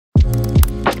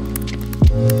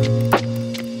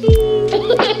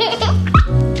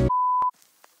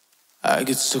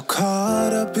get so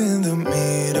caught up in the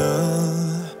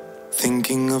middle,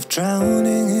 thinking of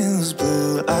drowning in those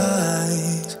blue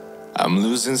eyes. I'm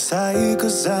losing sight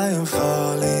 'cause I am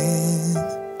falling.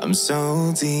 I'm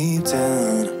so deep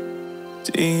down,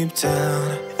 deep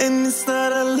down. And it's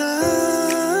not a lie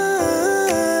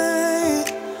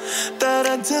that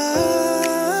I die.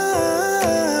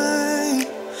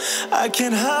 I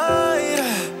can't hide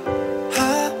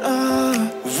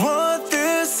what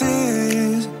this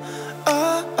is.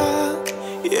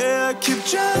 Yeah, I keep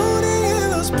drowning in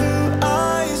those blue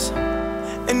eyes,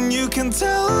 and you can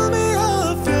tell me all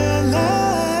of your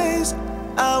lies.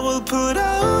 I will put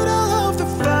out all of the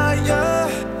fire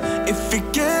if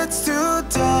it gets too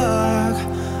dark.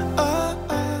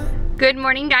 Good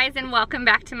morning, guys, and welcome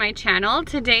back to my channel.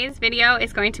 Today's video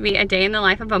is going to be a day in the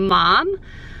life of a mom.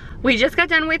 We just got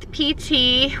done with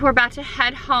PT. We're about to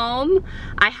head home.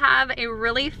 I have a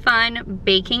really fun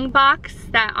baking box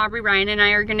that Aubrey, Ryan, and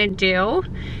I are gonna do.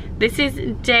 This is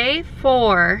day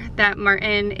 4 that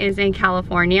Martin is in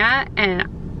California, and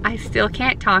I still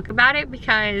can't talk about it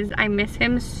because I miss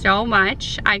him so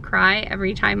much. I cry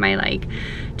every time I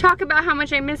talk about how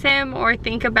much I miss him or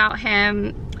think about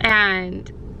him,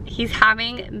 and he's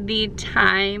having the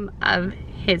time of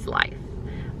his life.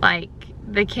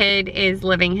 The kid is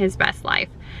living his best life.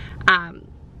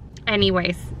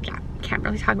 Anyways, yeah, can't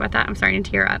really talk about that. I'm starting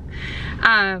to tear up.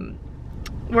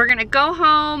 We're gonna go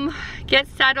home, get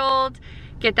settled,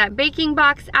 get that baking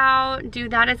box out, do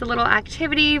that as a little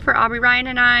activity for Aubrey, Ryan,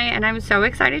 and I. And I'm so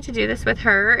excited to do this with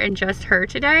her and just her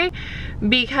today,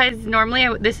 because normally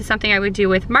this is something I would do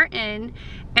with Martin,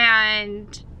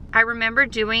 and I remember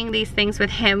doing these things with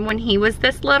him when he was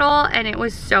this little, and it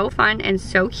was so fun and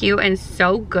so cute and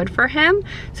so good for him.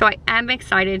 So I am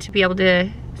excited to be able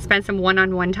to spend some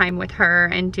one-on-one time with her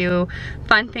and do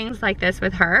fun things like this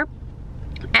with her.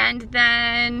 And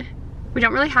then we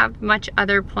don't really have much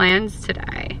other plans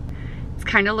today. It's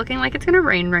kind of looking like it's gonna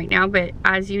rain right now, but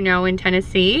as you know, in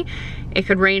Tennessee, it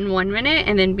could rain one minute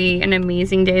and then be an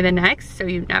amazing day the next, so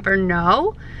you never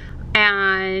know.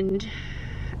 And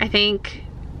I think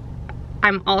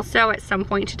I'm also at some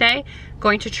point today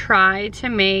going to try to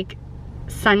make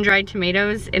sun-dried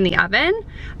tomatoes in the oven.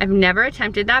 I've never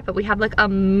attempted that, but we have like a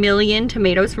million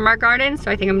tomatoes from our garden, so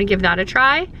I think I'm gonna give that a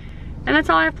try. And that's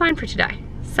all I have planned for today.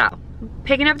 So,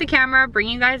 picking up the camera,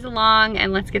 bringing you guys along,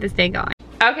 and let's get this day going.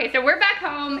 Okay, so we're back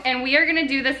home, and we are gonna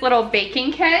do this little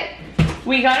baking kit.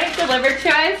 We got it delivered to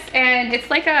us, and it's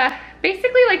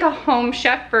basically like a home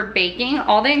chef for baking.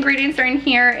 All the ingredients are in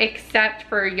here except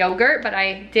for yogurt, but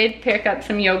I did pick up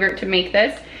some yogurt to make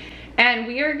this. And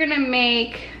we are gonna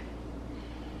make,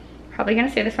 probably gonna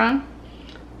say this wrong,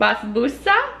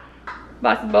 basbousa?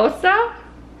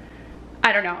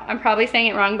 I don't know, I'm probably saying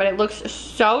it wrong, but it looks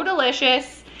so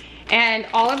delicious. And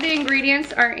all of the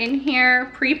ingredients are in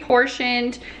here,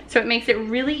 pre-portioned, so it makes it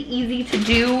really easy to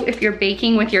do if you're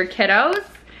baking with your kiddos.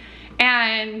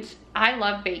 And I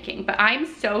love baking, but I'm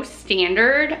so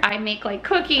standard. I make like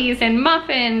cookies and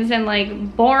muffins and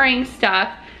like boring stuff.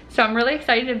 So I'm really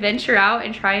excited to venture out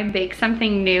and try and bake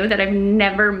something new that I've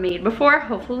never made before.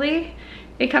 Hopefully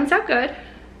it comes out good.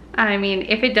 I mean,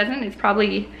 if it doesn't, it's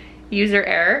probably user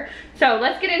error. So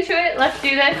let's get into it, let's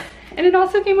do this. And it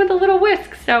also came with a little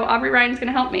whisk, so Aubrey Ryan's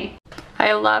gonna help me.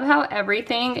 I love how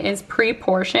everything is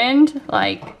pre-portioned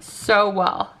like so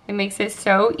well. It makes it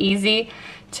so easy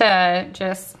to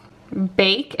just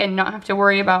bake and not have to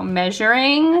worry about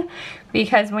measuring,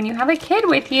 because when you have a kid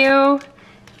with you,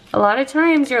 a lot of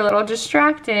times you're a little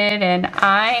distracted, and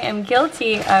I am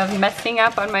guilty of messing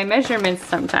up on my measurements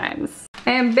sometimes.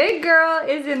 And big girl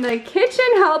is in the kitchen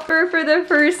helper for the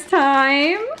first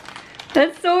time.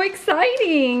 That's so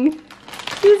exciting.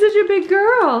 She's such a big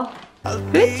girl.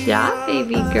 Good job,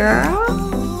 baby girl.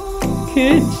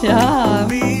 Good job.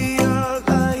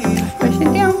 Push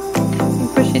it down.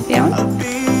 Push it down.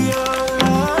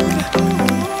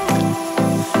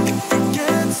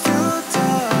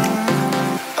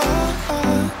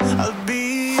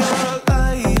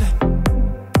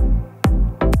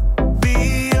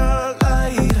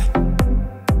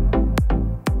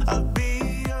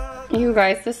 You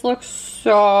guys, this looks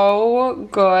so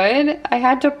good. I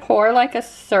had to pour like a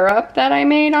syrup that I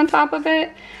made on top of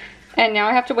it, and now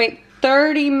I have to wait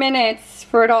 30 minutes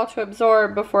for it all to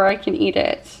absorb before I can eat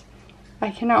it. I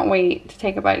cannot wait to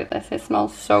take a bite of this. It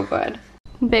smells so good.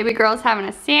 Baby girl's having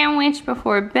a sandwich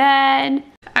before bed.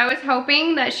 I was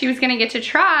hoping that she was gonna get to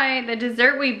try the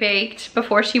dessert we baked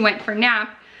before she went for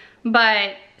nap,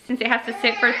 but since it has to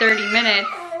sit for 30 minutes,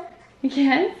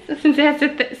 yes, since it has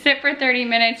to sit for 30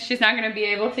 minutes, she's not gonna be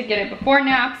able to get it before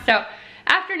nap. So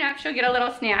After nap, she'll get a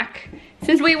little snack.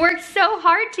 Since we worked so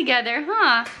hard together,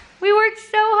 huh? We worked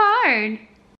so hard.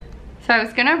 So I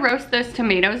was gonna roast those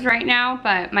tomatoes right now,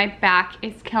 but my back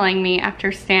is killing me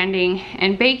after standing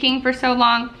and baking for so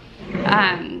long.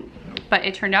 But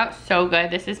it turned out so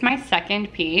good. This is my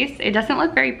second piece. It doesn't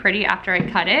look very pretty after I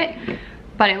cut it,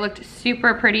 but it looked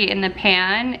super pretty in the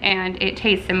pan and it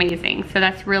tastes amazing. So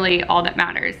that's really all that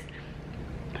matters.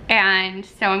 And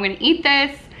so I'm gonna eat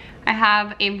this. I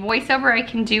have a voiceover I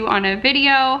can do on a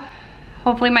video.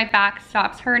 Hopefully my back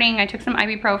stops hurting. I took some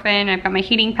ibuprofen. I've got my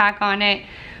heating pack on it.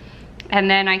 And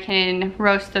then I can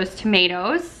roast those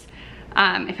tomatoes.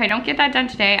 If I don't get that done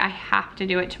today, I have to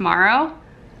do it tomorrow.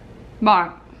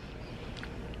 But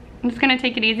I'm just gonna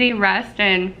take it easy, rest,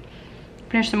 and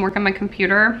finish some work on my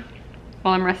computer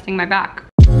while I'm resting my back.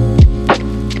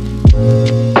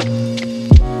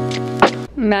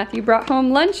 Matthew brought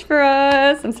home lunch for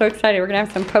us. I'm so excited. We're gonna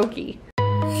have some pokey.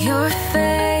 Your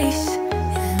face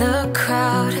in the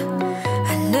crowd.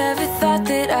 I never thought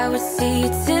that I would see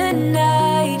you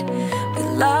tonight. We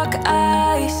lock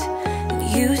eyes and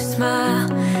you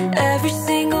smile. Every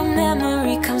single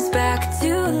memory comes back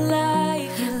to life.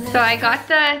 So I got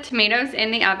the tomatoes in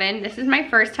the oven. This is my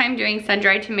first time doing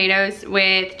sun-dried tomatoes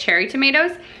with cherry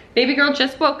tomatoes. Baby girl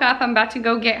just woke up. I'm about to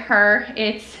go get her.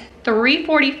 It's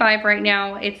 3:45 right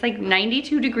now. It's like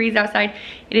 92 degrees outside.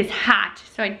 It is hot,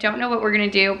 so I don't know what we're gonna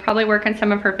do. Probably work on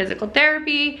some of her physical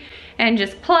therapy and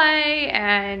just play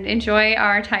and enjoy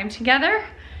our time together.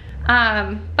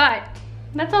 But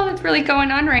that's all that's really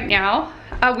going on right now.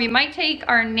 We might take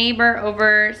our neighbor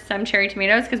over some cherry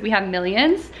tomatoes because we have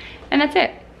millions, and that's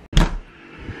it.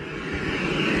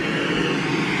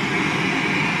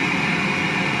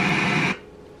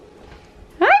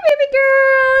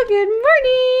 Good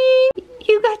morning.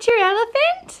 You got your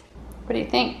elephant? What do you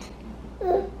think?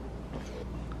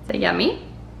 Is it yummy?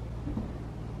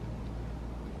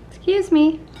 Excuse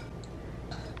me.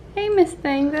 Hey, Miss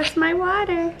Thing, that's my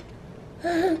water.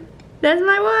 That's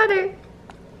my water.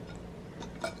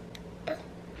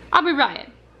 I'll be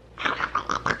Ryan.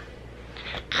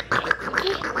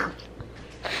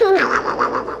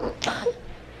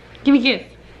 Give me a kiss.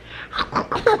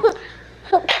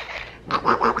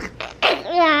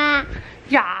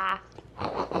 Yeah.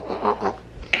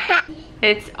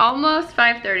 It's almost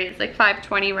 5:30. It's like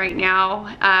 5:20 right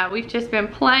now. We've just been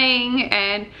playing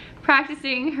and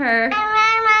practicing her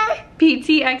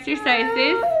PT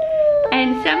exercises,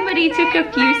 and somebody took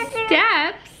a few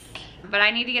steps, but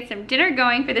I need to get some dinner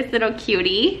going for this little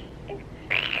cutie.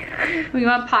 We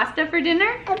want pasta for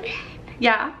dinner?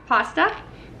 Yeah, pasta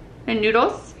and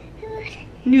noodles.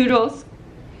 Noodles.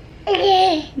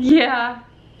 Yeah.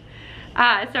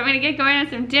 So I'm gonna get going on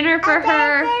some dinner for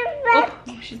her. Oh,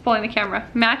 she's pulling the camera.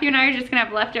 Matthew and I are just gonna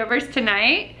have leftovers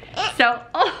tonight. So,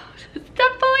 oh,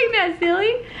 stop pulling that,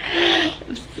 silly.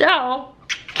 So,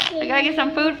 I gotta get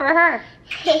some food for her.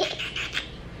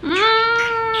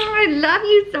 I love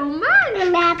you so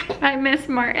much. I miss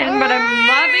Martin, but I'm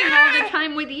loving all the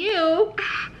time with you.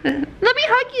 Let me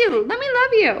hug you. Let me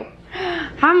love you.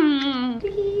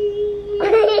 Please.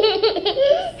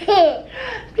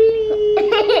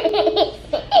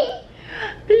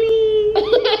 Please.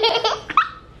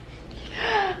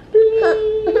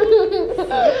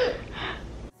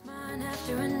 Mine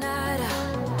after a night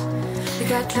out. We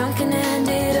got drunk and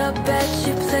ended up at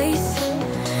your place.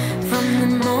 From the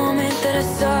moment that I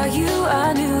saw you,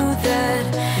 I knew that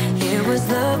it was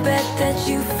love, bet that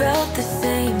you felt the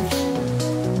same.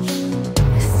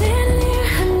 Standing here,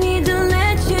 I need to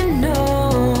let you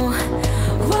know.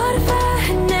 What if I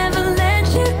had never let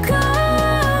you go?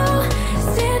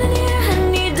 Standing here, I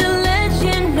need to let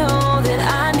you know that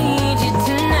I need you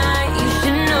tonight. You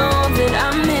should know that I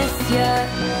miss you.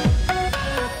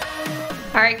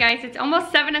 All right, guys, it's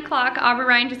almost 7 o'clock. Aubrey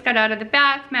Ryan just got out of the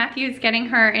bath. Matthew's getting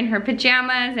her in her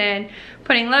pajamas and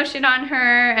putting lotion on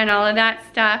her and all of that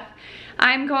stuff.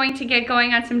 I'm going to get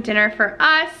going on some dinner for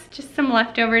us. Just some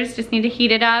leftovers, just need to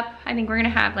heat it up. I think we're gonna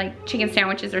have like chicken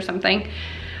sandwiches or something,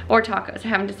 or tacos, I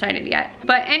haven't decided yet.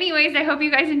 But anyways, I hope you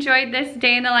guys enjoyed this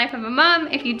day in the life of a mom.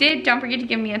 If you did, don't forget to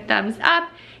give me a thumbs up.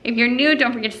 If you're new,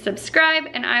 don't forget to subscribe,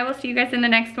 and I will see you guys in the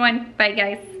next one. Bye,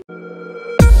 guys.